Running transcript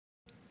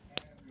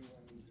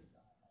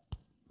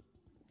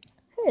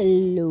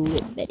Hello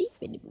everybody,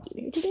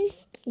 here today.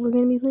 We're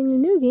going to be playing a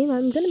new game.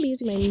 I'm going to be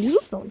using my new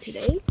phone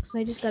today, because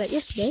I just got it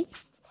yesterday.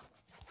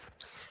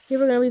 Here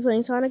we're going to be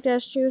playing Sonic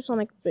Dash 2,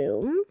 Sonic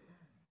Boom.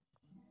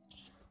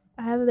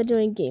 I haven't been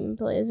doing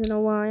gameplays in a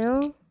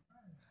while.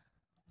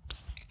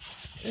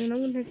 And I'm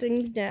going to turn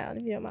things down,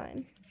 if you don't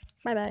mind.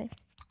 Bye-bye.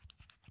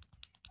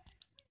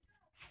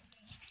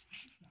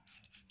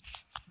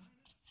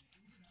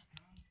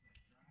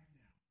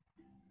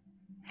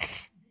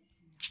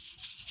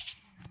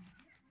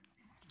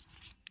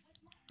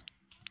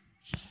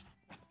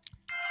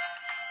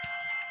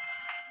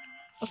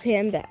 Okay,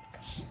 I'm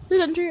back.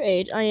 Please enter your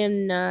age. I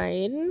am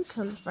 9.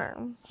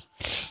 Confirm.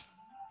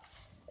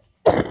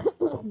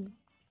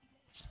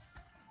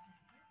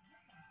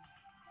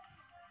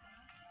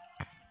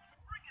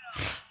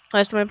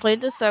 Last time I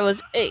played this, I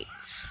was 8.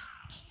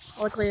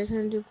 Luckily, I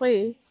couldn't do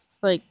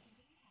like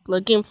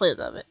gameplays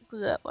of it. Put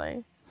it that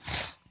way.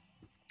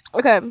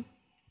 Okay.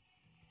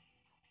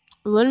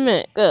 1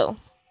 minute, go.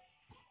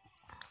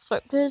 So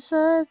what happens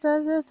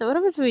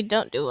if we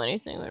don't do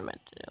anything we're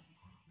meant to do?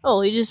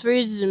 Oh, he just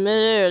freezes in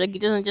midair, like he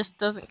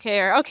doesn't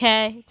care.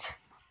 Okay.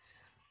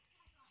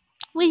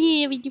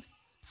 E.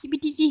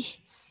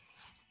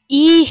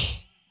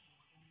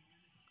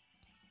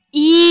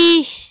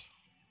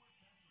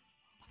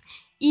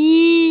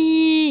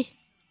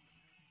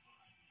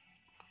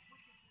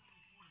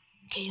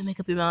 Can you make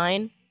up your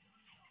mind?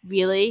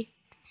 Really?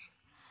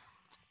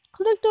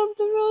 Collect up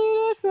the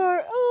really nice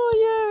part.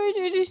 Oh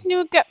yeah, we just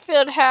knew it got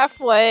filled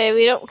halfway.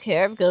 We don't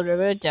care because we're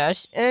gonna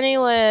dash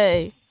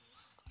anyway.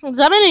 Does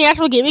that mean in the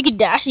actual game you can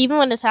dash even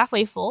when it's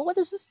halfway full? What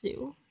does this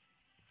do?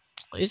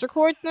 Laser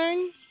cord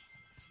thing?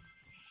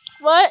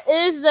 What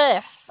is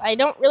this? I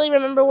don't really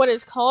remember what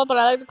it's called, but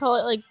I like to call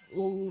it like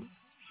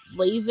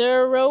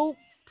laser rope.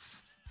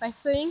 I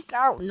think.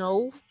 I don't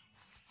know.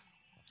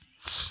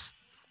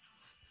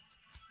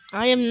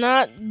 I am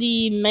not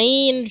the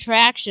main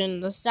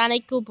attraction, the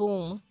Sonic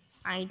Boom.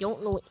 I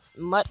don't know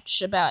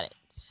much about it.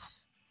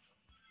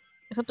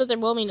 Except that there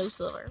will be no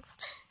silver.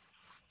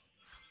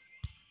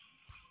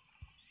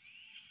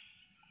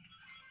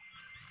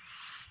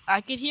 I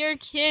could hear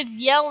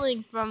kids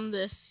yelling from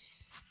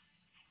this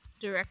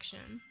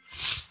direction.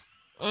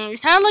 It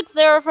sounded like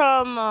they were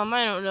from,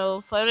 I don't know,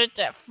 Floated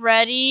at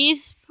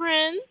Freddy's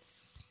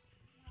Prince.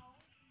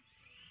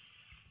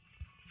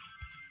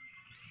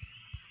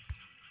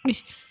 Bad.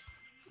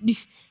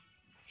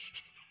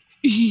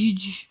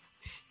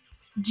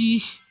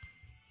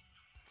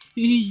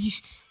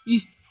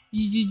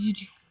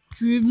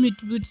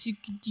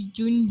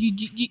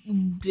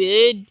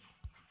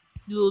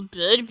 You're a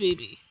bad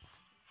baby.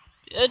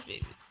 Bad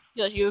baby.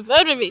 Yes, you're a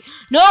bad baby.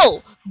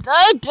 No!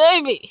 Bad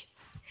baby!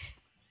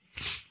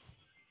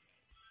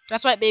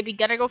 That's right, baby.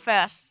 Gotta go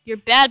fast. You're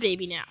a bad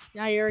baby now.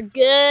 Now you're a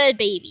good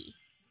baby.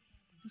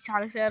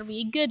 Sonic's gotta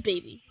be a good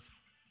baby.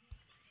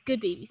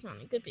 Good baby,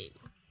 Sonic. Good baby.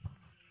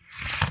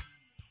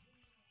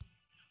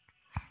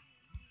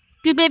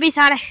 Good baby,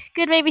 Sonic.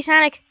 Good baby,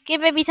 Sonic. Good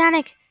baby,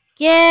 Sonic.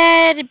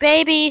 Good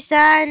baby,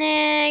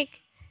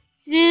 Sonic.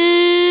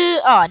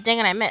 Zoo. Oh, dang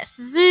it, I missed.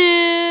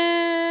 Zoo.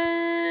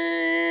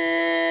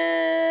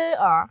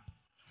 Oh.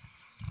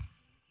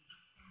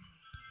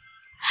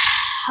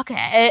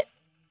 Okay.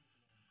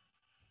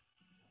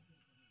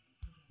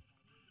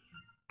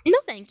 No,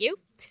 thank you.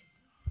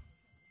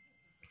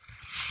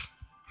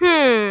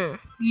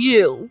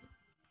 You.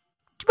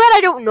 Too bad I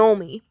don't know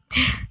me.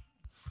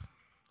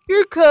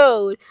 Your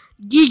code.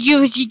 Did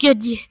you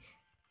get?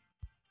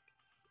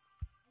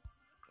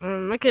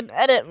 I can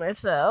edit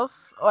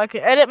myself. Oh, I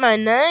can edit my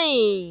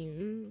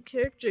name.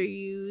 Character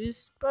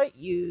used. Sprite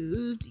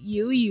used.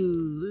 You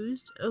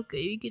used.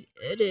 Okay, you can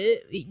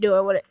edit. Wait, no,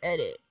 I want to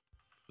edit.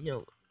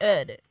 No,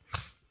 edit.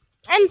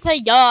 Enter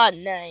your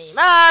name.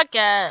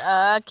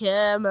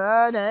 Okay,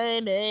 my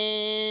name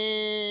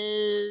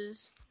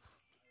is...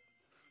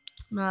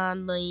 My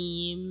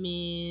name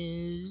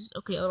is...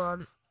 Okay, hold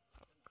on.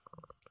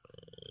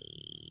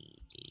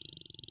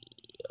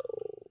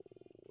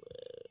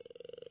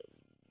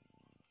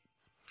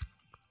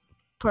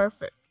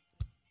 Perfect.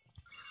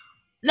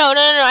 No,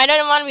 I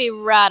don't want to be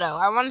Rado.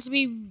 I want it to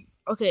be...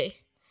 Okay.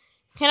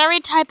 Can I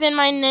retype in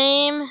my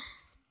name?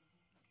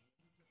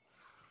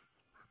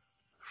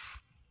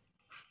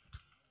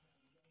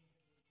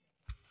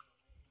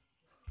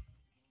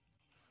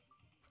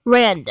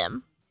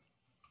 Random.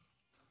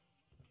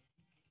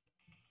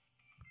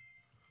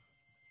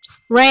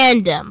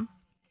 Oh,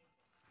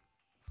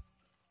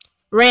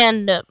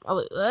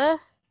 wait, what?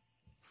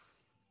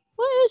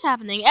 What is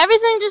happening?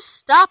 Everything just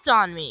stopped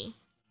on me.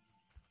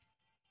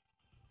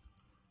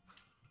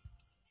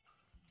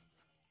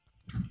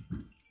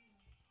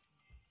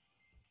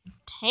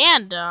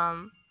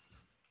 Tandem.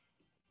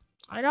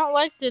 I don't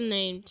like the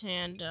name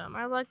Tandem.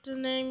 I like the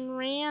name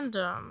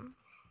Random.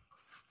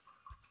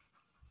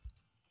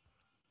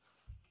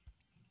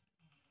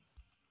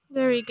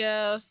 There we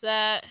go.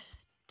 Set.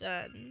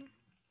 Done.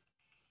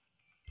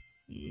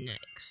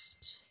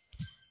 Next.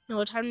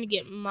 No, time to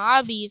get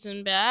Mobby's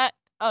back.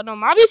 Oh, no,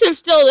 Mobby's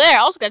still there.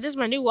 I also got this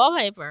my new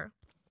wallpaper.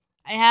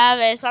 I have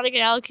a Sonic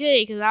and Hello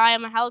Kitty because now I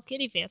am a Hello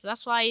Kitty fan. So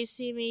that's why you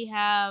see me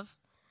have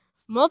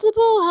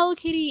multiple Hello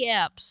Kitty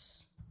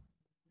apps.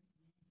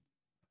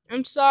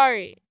 I'm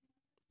sorry.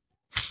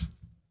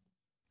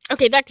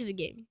 Okay, back to the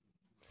game.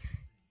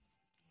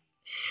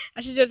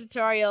 I should do a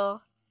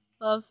tutorial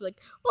of like,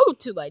 oh,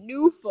 to my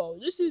new phone.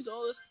 This is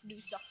all this new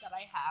stuff that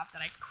I have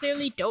that I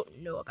clearly don't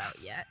know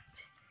about yet.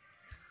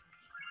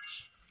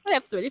 I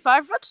have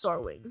 35 Red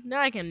Star wings.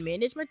 Now I can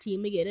manage my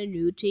team and get a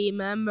new team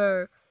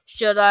member.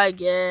 Should I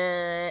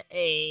get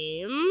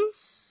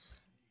Ames?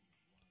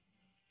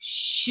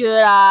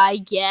 Should I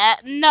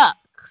get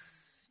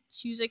Nux?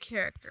 Choose a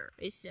character.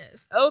 It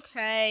says,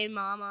 okay,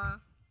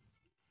 mama.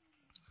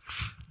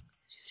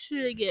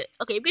 Should I get...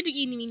 Okay, I'm going to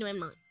eat me my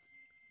money.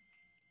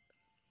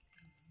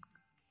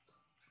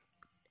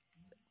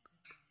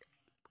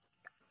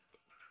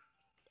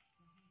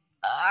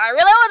 I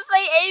really want to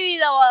say Amy,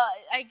 though.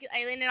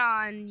 I landed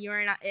on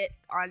You're Not It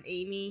on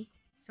Amy.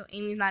 So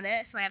Amy's not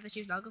it, so I have to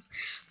choose Knuckles.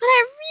 But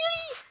I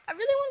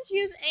really want to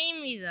choose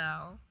Amy,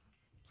 though.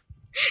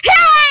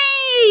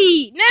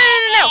 Hey! No!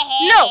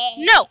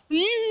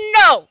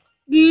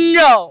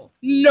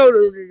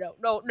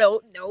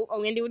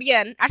 I'm gonna do it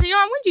again. Actually, no,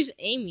 I'm gonna choose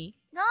Amy.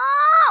 No!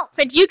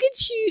 But you can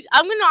choose.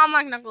 I'm gonna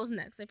unlock Knuckles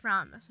next, I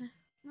promise.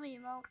 No,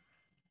 you won't.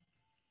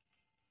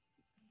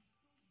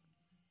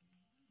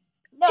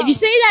 No. If you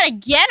say that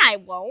again, I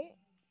won't.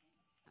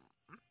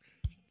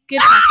 Good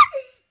luck.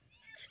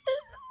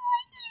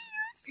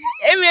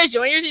 Amy,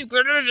 join your team.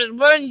 Just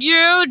when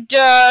you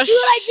dash. Dude,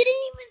 I didn't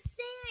even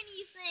say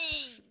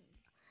anything.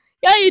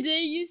 Yeah, you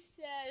did. You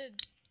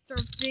said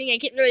something. I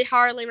can't really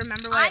hardly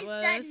remember what it was.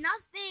 I said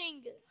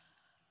nothing.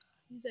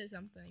 You said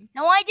something.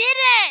 No, I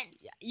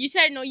didn't. Yeah, you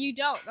said no, you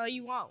don't. No,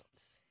 you won't.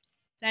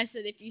 I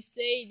said if you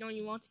say no,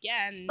 you won't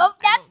again. But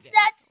that's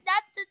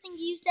the thing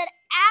you said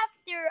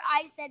after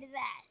I said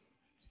that.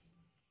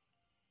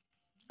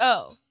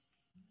 Oh.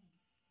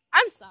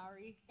 I'm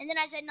sorry. And then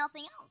I said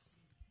nothing else.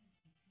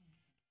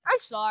 I'm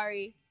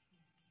sorry.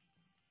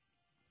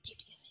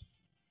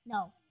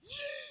 No.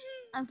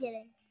 I'm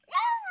kidding.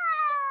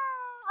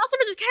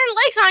 Optimus is kind of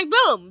like Sonic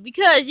Boom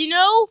because, you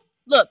know,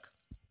 look.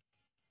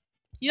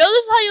 You know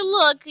this is how you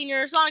look in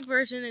your Sonic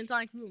version in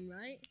Sonic Boom,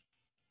 right?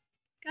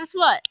 Guess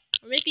what?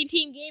 We're making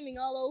team gaming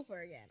all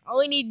over again. All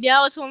we need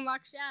now is to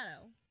unlock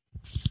Shadow.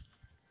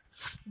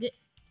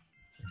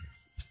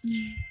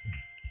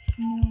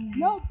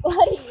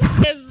 Nobody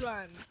is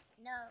run.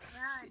 No,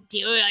 run.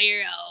 Do it on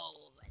your own.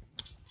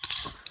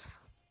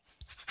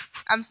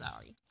 I'm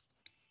sorry.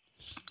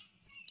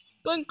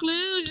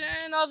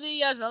 Conclusion of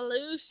the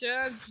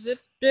evolution,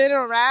 zipping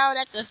around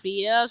at the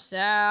speed of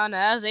sound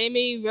as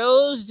Amy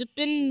rose,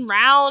 zipping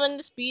round at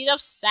the speed of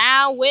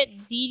sound with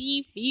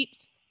DD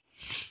feet.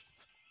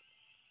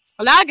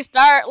 Well, now I can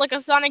start like a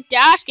Sonic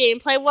Dash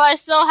gameplay. Well, I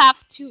still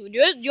have to. Do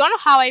you want to know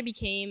how I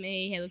became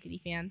a Hello Kitty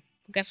fan?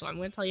 Guess what? I'm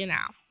going to tell you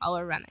now while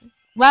we're running.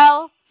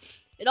 Well,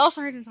 it all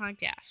started in Sonic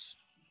Dash.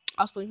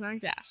 I was playing Sonic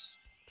Dash.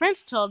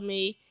 Prince told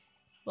me,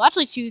 well,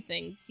 actually two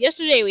things.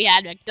 Yesterday we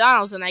had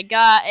McDonald's and I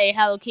got a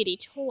Hello Kitty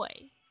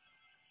toy.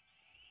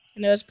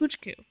 And it was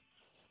Poochie.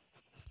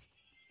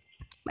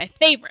 My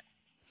favorite.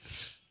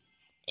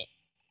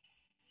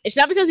 It's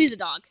not because he's a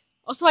dog.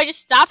 Also, I just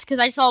stopped because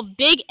I saw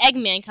Big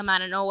Eggman come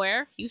out of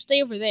nowhere. You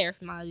stay over there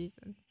for my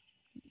reason.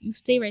 You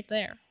stay right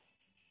there.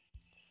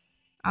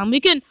 We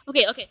can...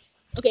 Okay.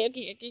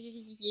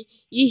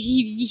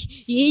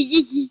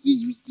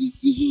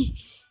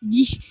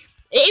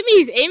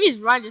 Amy's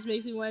run just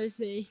makes me want to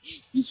say.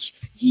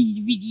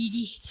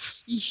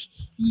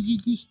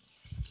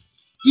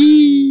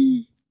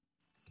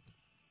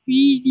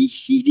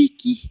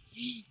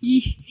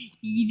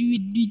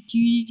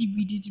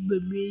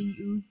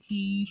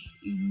 Okay.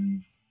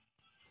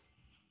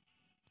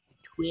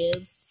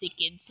 12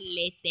 seconds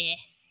later.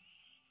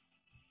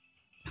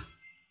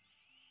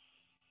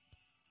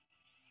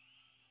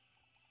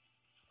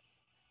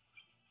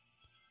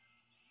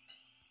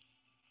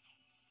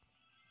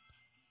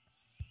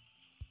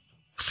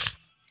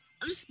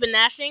 I'm just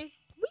spanashing.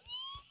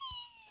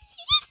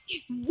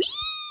 Wee!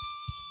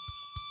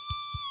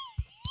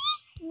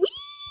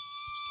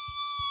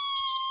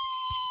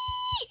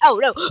 Oh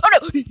no!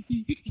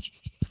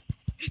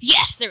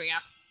 Yes, there we go.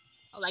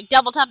 Oh, like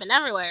double tapping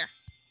everywhere.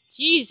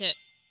 Jeez it.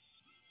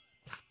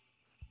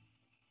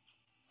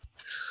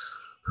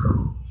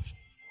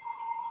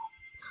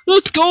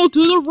 Let's go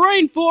to the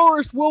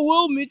rainforest where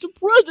we'll meet the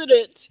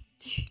president.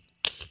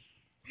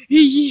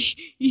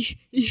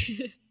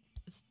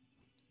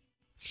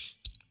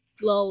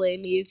 Lol,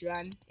 Amy's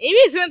run.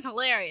 Amy's run's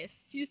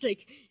hilarious. She's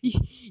like,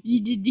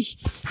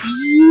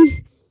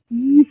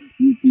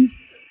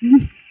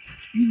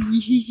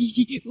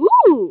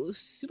 ooh,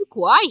 super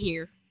kawaii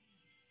here.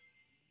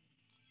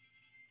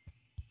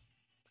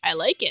 I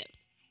like it.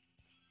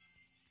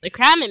 The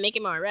crab may make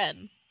it more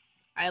red.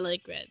 I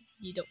like red.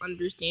 You don't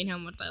understand how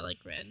much I like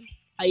red.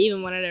 I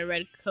even wanted a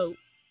red coat.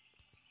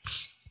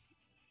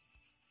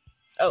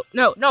 Oh,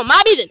 no,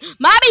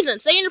 Mobbyson,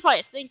 stay in your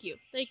place. Thank you.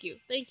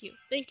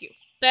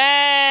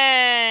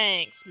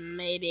 Thanks,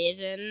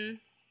 Mabison.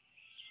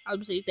 I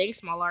would say thanks,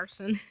 small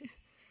Larson.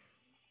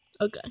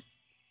 Okay.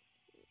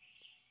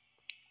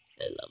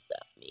 I love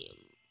that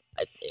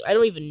meme. I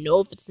don't even know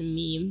if it's a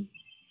meme.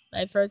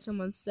 I've heard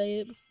someone say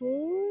it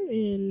before,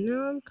 and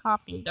now I'm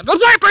copying them. I'm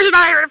sorry, person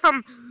I heard it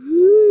from.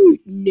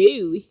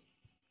 No.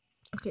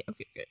 Okay.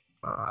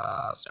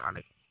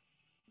 Sonic.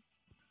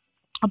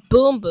 A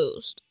boom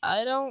boost.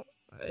 I don't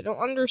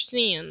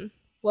understand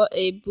what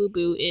a boo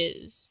boo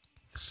is.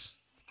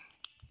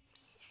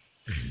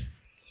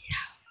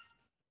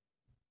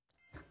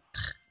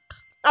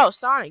 Oh,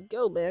 Sonic,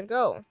 go, man,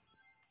 go.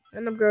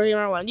 Random Girl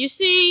Gamer 1. You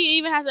see, he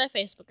even has a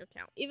Facebook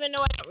account. Even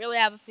though I don't really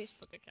have a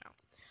Facebook account.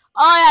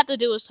 All I have to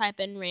do is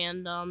type in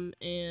random,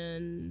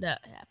 and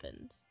that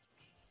happened.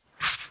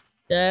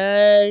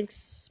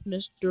 Thanks,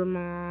 Mr.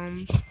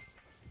 Mom.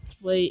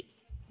 Wait,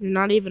 you're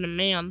not even a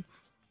man.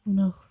 Oh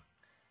no.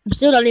 I'm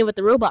still not even with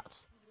the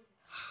robots.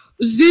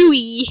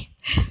 Zooey!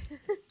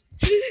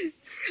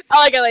 I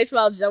like how I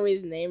spelled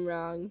Zoe's name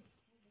wrong.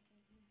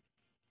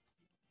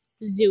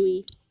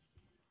 Zooey.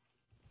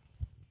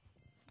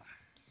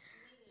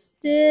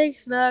 Stick,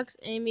 Snux,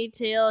 Amy,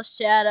 Tail,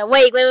 Shadow.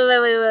 Wait.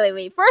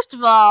 First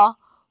of all,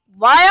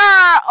 why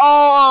are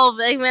all of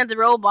Eggman the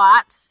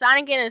robots,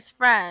 Sonic and his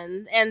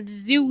friends, and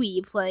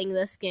Zooey playing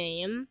this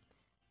game?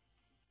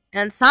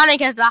 And Sonic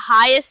has the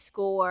highest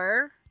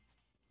score.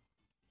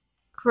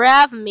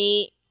 Crab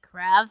Meat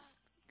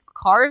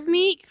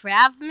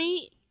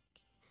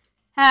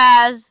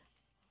has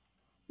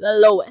the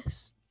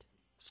lowest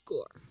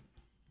score.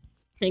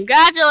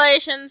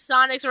 Congratulations,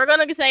 Sonic. So we're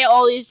gonna say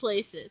all these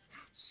places.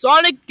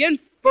 Sonic in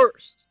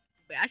first.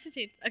 Wait, I should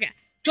say okay.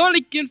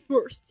 Sonic in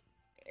first.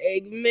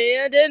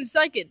 Eggman in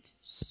second.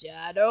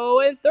 Shadow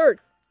in third.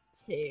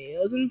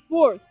 Tails in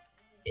fourth.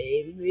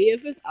 Amy in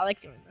fifth. I like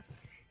doing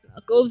this.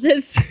 Knuckles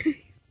in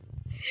sixth.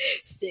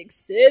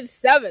 Sticks in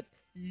seventh.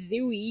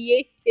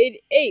 Zooey in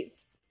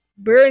eighth.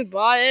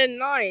 Burnbot in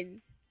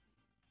ninth.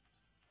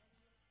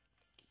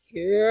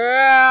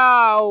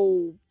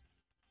 Cow.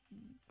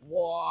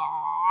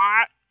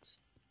 What?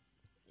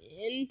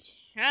 In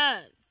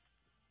 10th.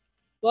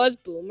 Buzz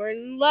Boomer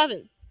in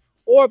 11th.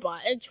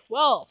 Orbot in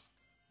 12th.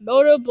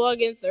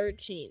 Motobug in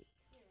 13th.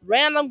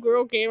 Random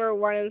Girl Gamer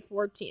 1 in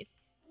 14th.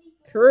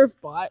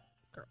 Curvebot,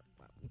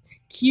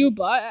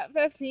 Qbot at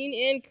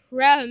 15th. And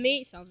Crab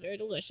Meat, sounds very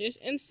delicious,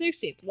 in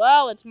 16th.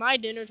 Well, it's my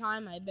dinner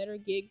time. I better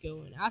get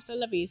going. Hasta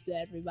la vista,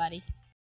 everybody.